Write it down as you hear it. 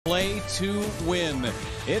to win.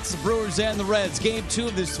 It's the Brewers and the Reds. Game 2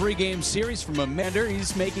 of this 3-game series from Amanda.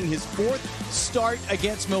 He's making his 4th start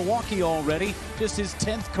against Milwaukee already. Just his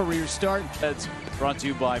 10th career start. That's brought to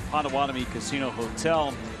you by Potawatomi Casino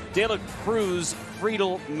Hotel. De La Cruz,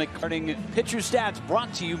 Friedel, McCarting. Pitcher stats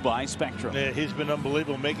brought to you by Spectrum. Yeah, he's been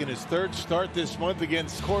unbelievable, making his 3rd start this month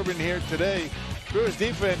against Corbin here today. Brewers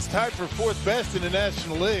defense tied for 4th best in the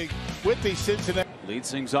National League with the Cincinnati.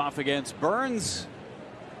 Leads things off against Burns.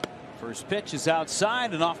 First pitch is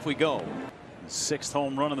outside and off we go. 6th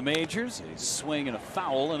home run of the majors. A swing and a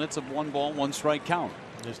foul, and it's a 1-ball, 1-strike count.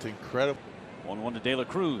 Just incredible. 1-1 to De La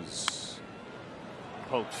Cruz.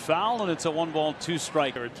 Poked foul, and it's a 1-ball,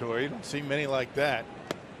 2-strike territory. You don't see many like that.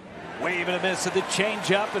 Wave and a miss at the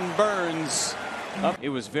changeup, and Burns up. It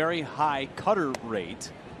was very high cutter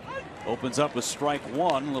rate. Opens up with strike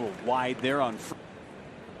 1, a little wide there on.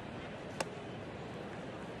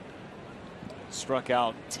 Struck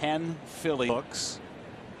out 10 Philly hooks.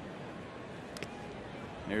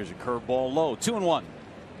 There's a curveball low. 2-1.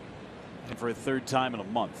 And for a 3rd time in a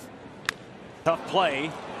month. Tough play.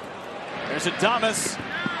 There's Adames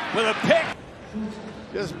with a pick.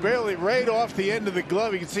 Just barely right off the end of the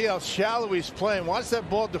glove. You can see how shallow he's playing. Watch that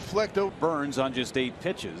ball deflect over. Burns on just 8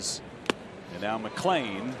 pitches. And now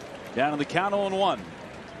McClain down in the count 0-1.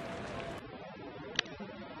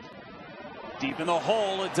 Deep in the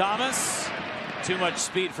hole, Adames. Too much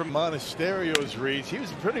speed from Monasterio's reads. He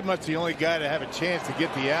was pretty much the only guy to have a chance to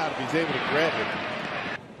get the out if he's able to grab it.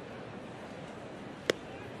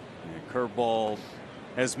 And curveball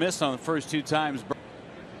has missed on the first 2 times.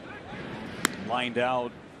 Lined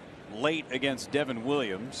out late against Devin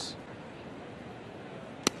Williams.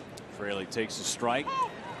 Fraley takes a strike.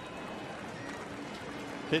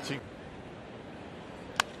 Pitching.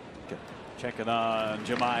 Checking on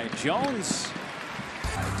Jahmai Jones.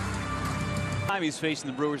 He's facing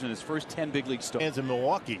the Brewers in his first 10 big league starts. Hands in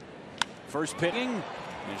Milwaukee. First pitching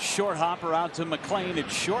and short hopper out to McClain.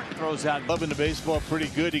 It's short, throws out. Loving the baseball pretty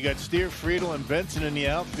good. You got Steer, Friedel, and Benson in the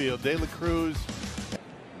outfield. De La Cruz.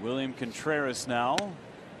 William Contreras now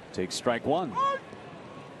takes strike 1.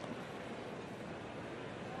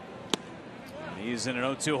 And he's in an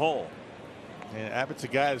 0-2 hole. And Abbott's a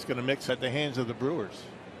guy that's going to mix at the hands of the Brewers.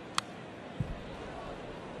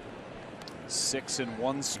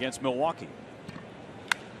 6-1 against Milwaukee.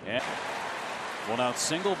 And 1-out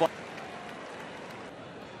single.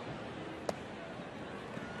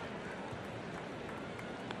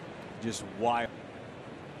 Just wide.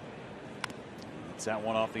 It's that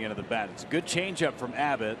one off the end of the bat. It's a good changeup from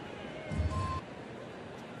Abbott.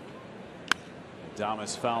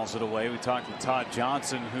 Adames fouls it away. We talked to Todd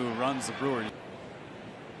Johnson, who runs the Brewers.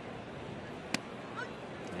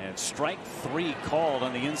 And strike 3 called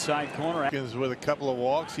on the inside corner. With a couple of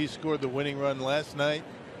walks. He scored the winning run last night.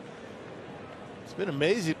 It's been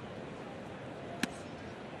amazing.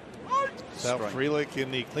 Sal Frelick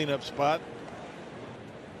in the cleanup spot.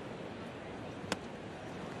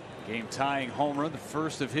 Game tying home run, the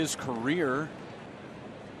first of his career.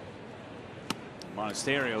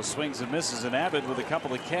 Monasterio swings and misses, and Abbott with a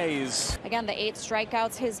couple of Ks. Again, the 8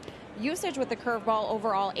 strikeouts. His usage with the curveball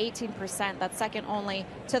overall 18%. That's second only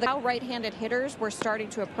to the right-handed hitters were starting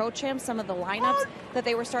to approach him. Some of the lineups that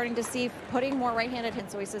they were starting to see putting more right-handed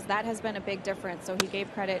hits. So he says that has been a big difference. So he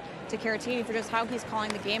gave credit to Caratini for just how he's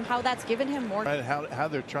calling the game, how that's given him more. How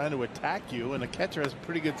they're trying to attack you, and a catcher has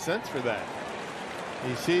pretty good sense for that.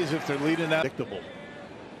 He sees if they're leading out. Predictable.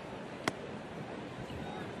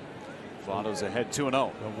 Votto's ahead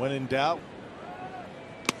 2-0. And when in doubt.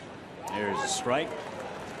 There's a strike.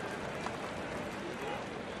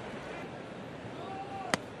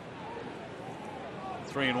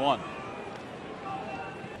 Three and 1.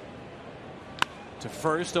 To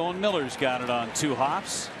first, Owen Miller's got it on 2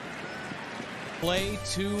 hops. Play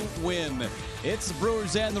to win. It's the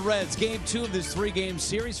Brewers and the Reds. Game 2 of this 3-game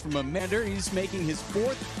series from Amanda. He's making his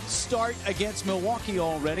 4th start against Milwaukee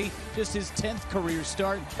already. Just his 10th career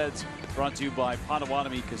start. That's brought to you by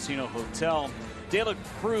Potawatomi Casino Hotel. De La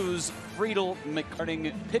Cruz, Friedel,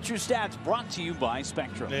 McCarting. Pitcher stats brought to you by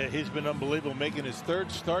Spectrum. Yeah, he's been unbelievable, making his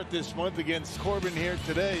 3rd start this month against Corbin here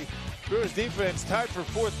today. Brewers defense tied for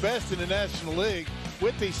 4th best in the National League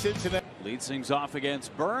with the Cincinnati. Leads things off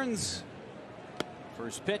against Burns.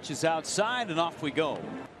 First pitch is outside and off we go.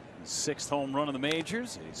 6th home run of the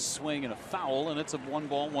majors. A swing and a foul, and it's a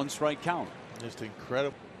 1-ball, 1-strike count. Just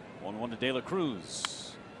incredible. 1-1 to De La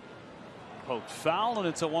Cruz. Poked foul, and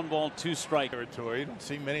it's a 1-ball, 2-strike territory. You don't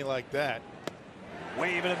see many like that.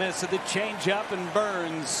 Wave and a miss at the changeup, and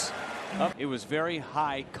Burns up. It was very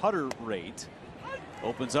high cutter rate.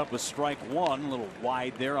 Opens up with strike 1, a little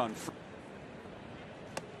wide there on.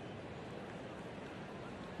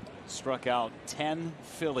 Struck out 10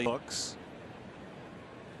 Philly hooks.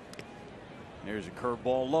 There's a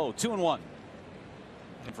curveball low. 2-1.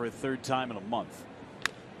 And for a third time in a month.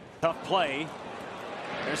 Tough play.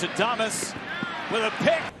 There's Adames with a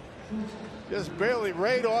pick. Just barely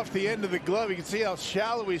right off the end of the glove. You can see how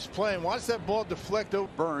shallow he's playing. Watch that ball deflect over.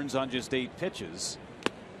 Burns on just 8 pitches.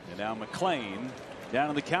 And now McLean down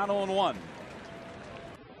in the count 0-1.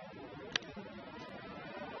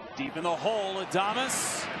 Deep in the hole,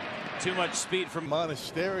 Adames. Too much speed from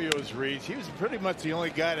Monasterio's reach. He was pretty much the only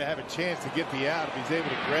guy to have a chance to get the out if he's able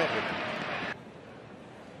to grab it.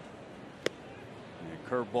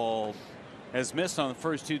 Curveball has missed on the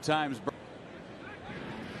first 2 times.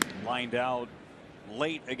 Lined out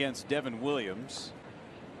late against Devin Williams.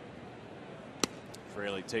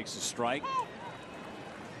 Fraley takes a strike.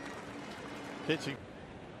 Pitching.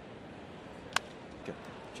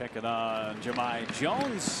 Check it on Jahmai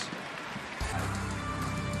Jones.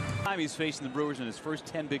 He's facing the Brewers in his first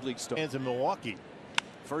 10 big league starts. Hands in Milwaukee.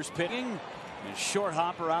 First pitching. And short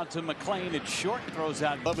hopper out to McLean. It's short, throws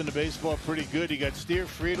out. Loving the baseball pretty good. You got Steer,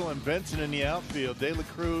 Friedel, and Benson in the outfield. De La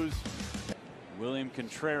Cruz. William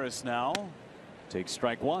Contreras now takes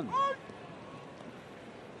strike 1.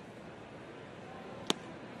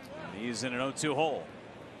 And he's in an 0-2 hole.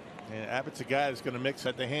 And Abbott's a guy that's going to mix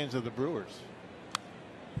at the hands of the Brewers.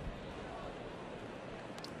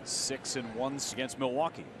 6-1 against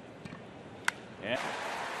Milwaukee. And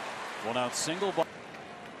 1 out single.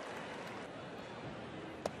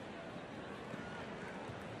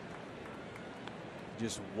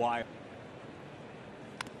 Just wide.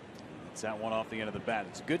 It's that one off the end of the bat.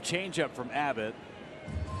 It's a good changeup from Abbott.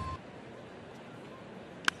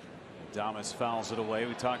 Adames fouls it away.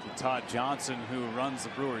 We talked to Todd Johnson, who runs the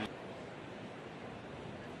Brewers.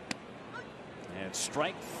 And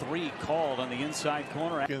strike 3 called on the inside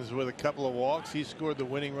corner. With a couple of walks. He scored the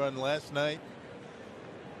winning run last night.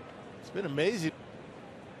 It's been amazing.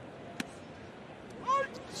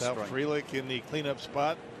 Sal Frelick in the cleanup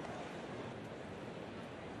spot.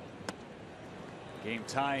 Game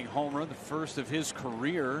tying home run, the first of his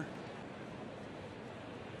career.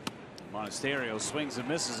 Monasterio swings and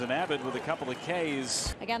misses, and Abbott with a couple of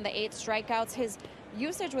Ks. Again, the 8 strikeouts. His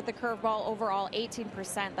usage with the curveball overall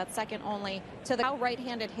 18%. That's second only to the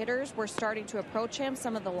right-handed hitters were starting to approach him.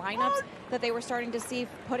 Some of the lineups that they were starting to see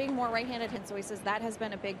putting more right-handed hits. So he says that has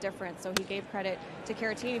been a big difference. So he gave credit to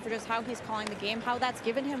Caratini for just how he's calling the game, how that's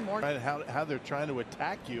given him more. How they're trying to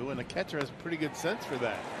attack you, and the catcher has pretty good sense for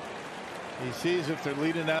that. He sees if they're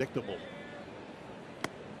leading out. Predictable.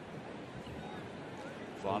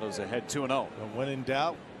 Votto's ahead 2-0. And when in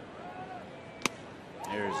doubt.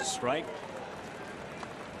 There's a strike.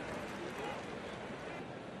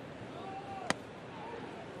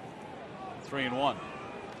 Three and 1.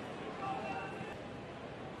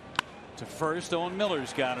 To first, Owen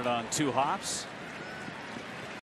Miller's got it on 2 hops.